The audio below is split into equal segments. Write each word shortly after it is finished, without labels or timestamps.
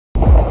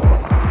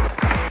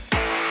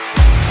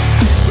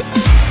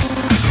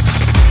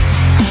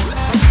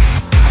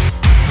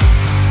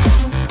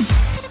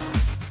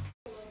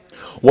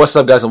What's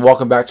up, guys, and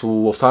welcome back to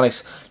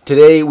Wolftonics.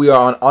 Today we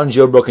are on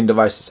UnJailbroken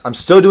devices. I'm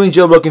still doing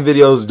jailbroken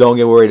videos, don't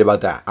get worried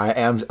about that. I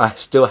am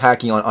still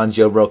hacking on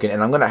UnJailbroken,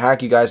 and I'm going to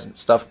hack you guys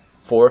stuff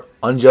for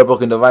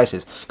unjailbroken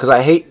devices because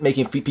I hate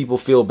making people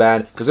feel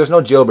bad because there's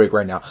no jailbreak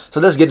right now. So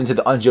let's get into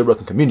the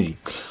unjailbroken community.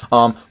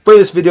 For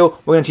this video,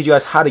 we're going to teach you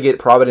guys how to get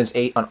Provenance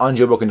 8 on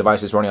unjailbroken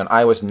devices running on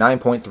iOS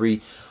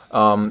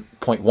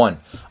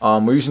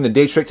 9.3.1. We're using the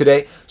date trick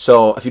today,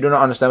 so if you do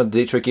not understand what the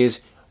date trick is,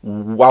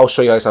 I'll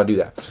show you guys how to do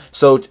that.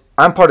 So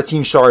I'm part of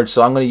Team Shards,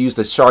 so I'm going to use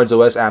the Shards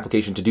OS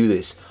application to do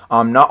this.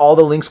 Not all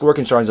the links work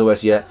in Shards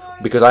OS yet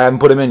because I haven't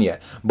put them in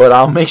yet, but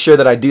I'll make sure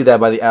that I do that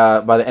by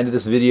the end of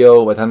this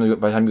video. By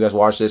the time you guys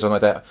watch this, something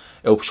like that,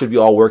 it should be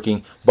all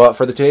working. But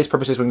for today's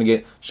purposes, we're going to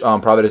get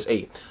Provenance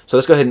 8. So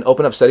let's go ahead and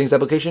open up Settings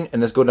application,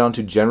 and let's go down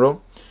to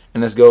General.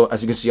 And let's go,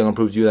 as you can see, I'm going to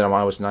prove to you that I'm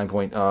on iOS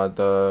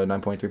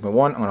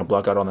 9.3.1. I'm going to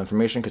block out all the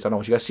information because I don't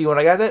want you guys to see when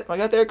I got there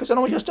because I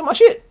don't want you guys to steal my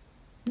shit.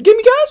 Get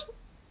me, guys?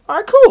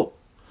 Alright, cool.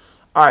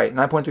 Alright,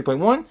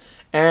 9.3.1.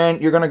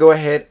 And you're going to go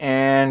ahead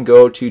and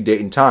go to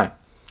date and time.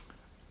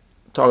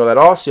 Toggle that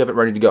off so you have it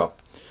ready to go.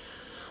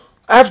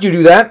 After you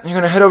do that, you're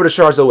going to head over to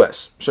Shards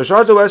OS. So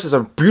Shards OS is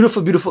a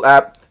beautiful, beautiful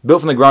app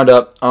built from the ground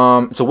up.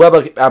 It's a web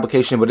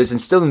application, but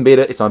it's still in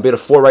beta. It's on beta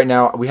 4 right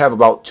now. We have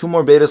about 2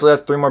 more betas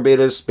left, 3 more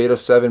betas. Beta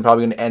 7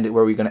 probably going to end it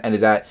where we're going to end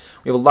it at.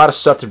 We have a lot of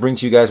stuff to bring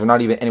to you guys. We're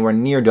not even anywhere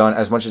near done.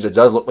 As much as it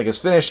does look like it's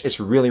finished, it's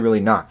really,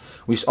 really not.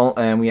 We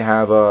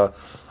have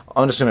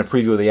I'm just going to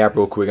preview the app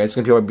real quick. It's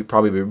going to be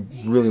probably a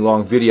really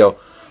long video.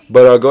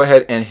 But go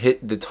ahead and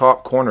hit the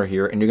top corner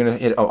here, and you're going to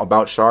hit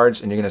About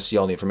Shards, and you're going to see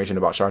all the information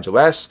about Shards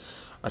OS.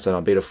 I said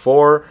on beta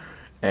 4.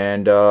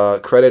 And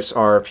credits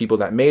are people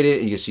that made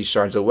it. You can see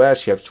Shards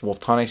OS. You have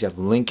Wolftonics. You have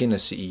Lincoln, the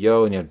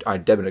CEO, and you have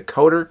iDebit, a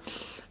coder.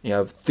 You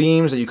have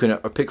themes that you can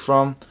pick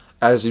from.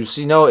 As you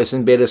see, no, it's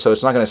in beta, so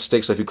it's not going to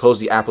stick. So if you close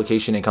the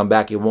application and come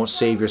back, it won't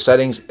save your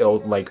settings. It'll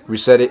like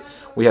reset it.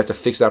 We have to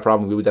fix that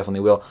problem. We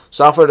definitely will.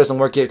 Software doesn't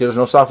work yet because there's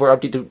no software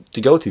update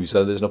to go to,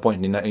 so there's no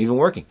point in not even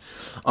working.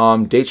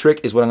 Date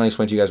trick is what I'm going to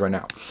explain to you guys right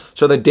now.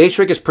 So the date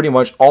trick is pretty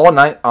much all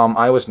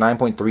iOS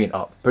 9.3 and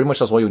up. Pretty much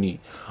that's all you need.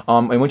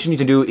 And what you need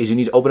to do is you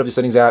need to open up the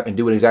settings app and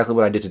do exactly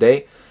what I did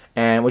today.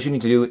 And what you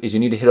need to do is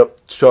you need to hit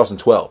up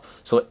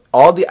 2012. So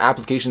all the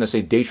applications that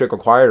say date trick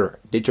required or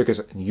date trick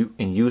is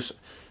in use,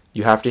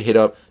 you have to hit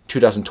up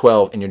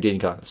 2012 in your dating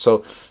calendar.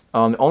 So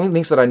the only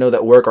links that I know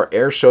that work are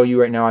Air Show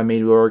You right now. I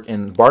made it work,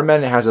 and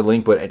Barman has a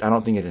link, but I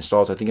don't think it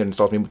installs. I think it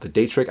installs maybe with the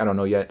date trick. I don't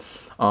know yet.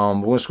 We're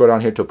going to scroll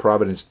down here to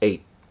Provenance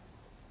 8.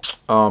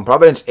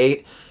 Provenance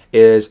 8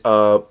 is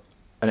an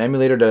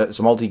emulator that's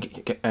a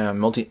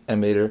multi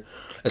emulator.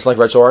 It's like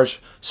RedSource.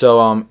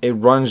 So it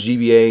runs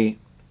GBA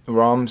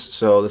ROMs.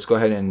 So let's go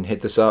ahead and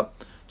hit this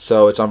up.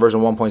 So it's on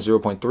version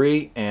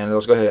 1.0.3, and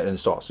let's go ahead and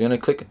install. So you're going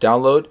to click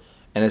download.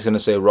 And it's going to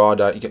say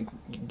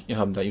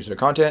raw.user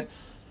content.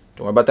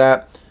 Don't worry about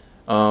that.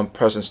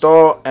 Press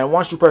install. And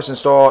once you press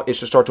install, it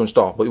should start to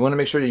install. But you want to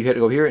make sure that you hit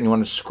go here and you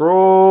want to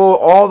scroll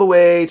all the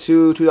way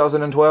to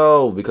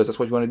 2012 because that's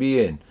what you want to be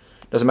in.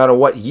 Doesn't matter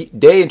what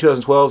day in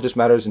 2012, just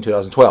matters in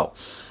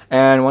 2012.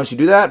 And once you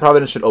do that,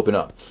 Provenance should open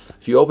up.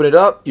 If you open it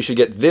up, you should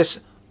get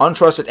this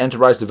untrusted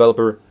enterprise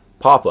developer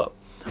pop-up.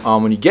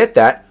 When you get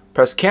that,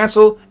 press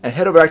cancel and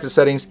head over back to the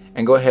settings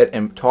and go ahead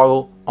and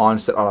toggle on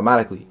set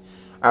automatically.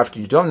 After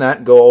you've done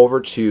that, go over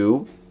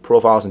to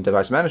Profiles and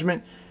Device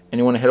Management, and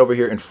you want to head over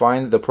here and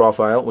find the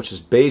profile, which is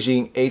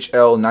Beijing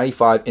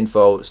HL95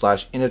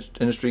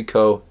 info/industry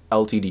co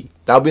Ltd.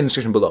 That'll be in the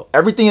description below.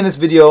 Everything in this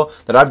video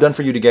that I've done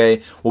for you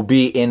today will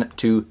be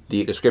into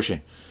the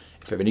description.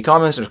 If you have any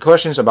comments or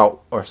questions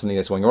about or something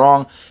that's going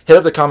wrong, hit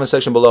up the comment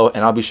section below,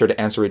 and I'll be sure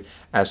to answer it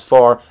as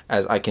far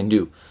as I can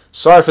do.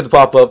 Sorry for the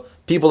pop-up.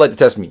 People like to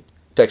text me.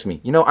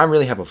 You know, I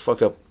really have a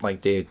fuck up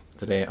like day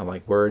today on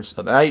like words.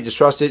 So now you just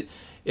trust it.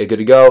 You're good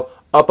to go.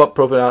 Up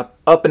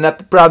and up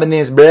the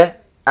Provenance, bruh.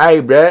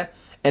 Aye, bruh.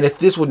 And if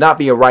this would not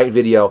be a right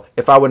video,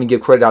 if I wouldn't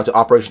give credit out to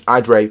Operation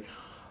iDroid.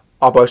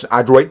 What's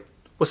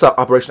up,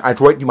 Operation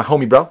iDroid? You my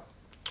homie, bro.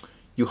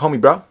 You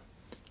homie, bro.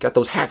 Got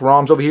those hack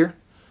ROMs over here.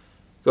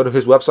 Go to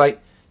his website.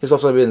 His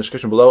website will be in the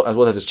description below, as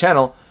well as his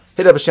channel.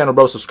 Hit up his channel,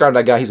 bro. Subscribe to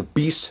that guy. He's a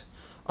beast.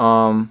 He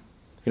knows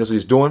what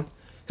he's doing.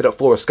 Hit up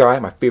Floor Sky,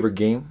 my favorite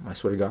game. I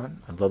swear to God.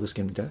 I love this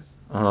game to death.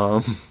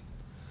 And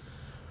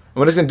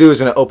what it's going to do is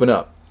going to open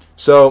up.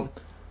 So,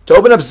 to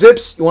open up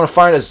zips, you want to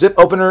find a zip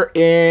opener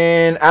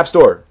in App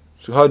Store.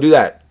 So, how to do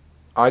that?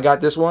 I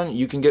got this one.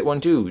 You can get one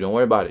too. Don't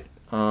worry about it.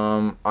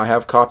 I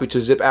have copy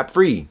to zip app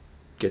free.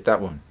 Get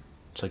that one.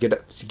 So,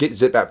 get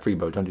zip app free,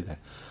 bro. Don't do that.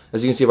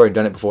 As you can see, I've already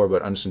done it before,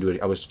 but I'm just going to do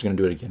it. I was just going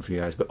to do it again for you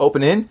guys. But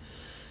open in,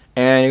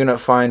 and you're going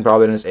to find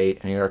Provenance 8,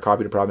 and you're going to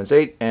copy to Provenance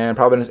 8, and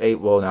Provenance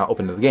 8 will now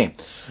open the game.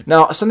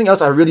 Now, something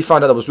else I really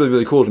found out that was really,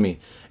 really cool to me.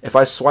 If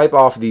I swipe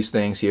off these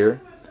things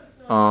here,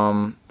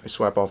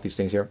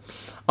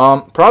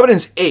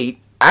 Provenance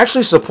 8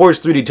 actually supports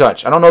 3D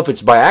touch. I don't know if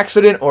it's by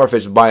accident or if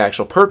it's by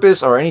actual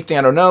purpose or anything,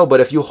 I don't know, but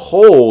if you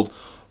hold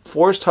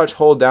force touch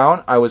hold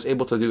down, I was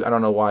able to do, I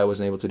don't know why I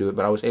wasn't able to do it,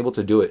 but I was able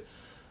to do it.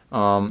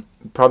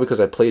 Probably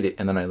because I played it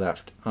and then I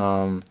left.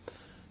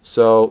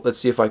 So let's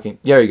see if I can.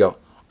 There you go.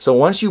 So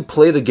once you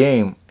play the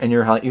game and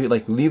you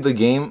like leave the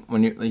game,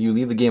 when you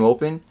leave the game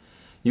open,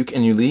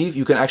 you leave,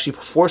 you can actually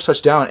force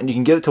touchdown and you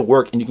can get it to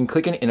work and you can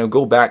click it and it'll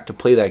go back to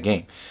play that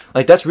game.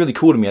 Like, that's really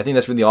cool to me. I think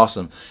that's really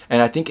awesome.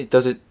 And I think it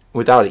does it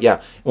without it.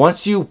 Yeah.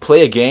 Once you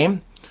play a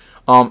game,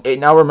 it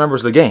now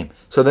remembers the game.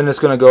 So then it's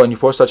going to go and you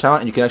force touchdown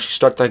and you can actually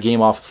start that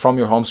game off from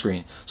your home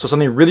screen. So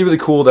something really, really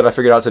cool that I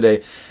figured out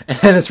today.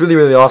 And it's really,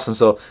 really awesome.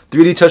 So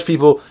 3D touch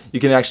people,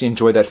 you can actually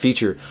enjoy that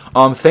feature.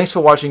 Thanks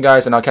for watching,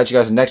 guys, and I'll catch you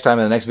guys next time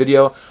in the next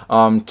video.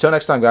 Till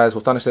next time, guys,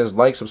 Wolf says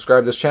like,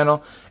 subscribe to this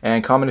channel,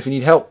 and comment if you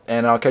need help.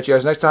 And I'll catch you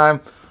guys next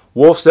time.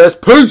 Wolf says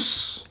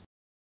peace!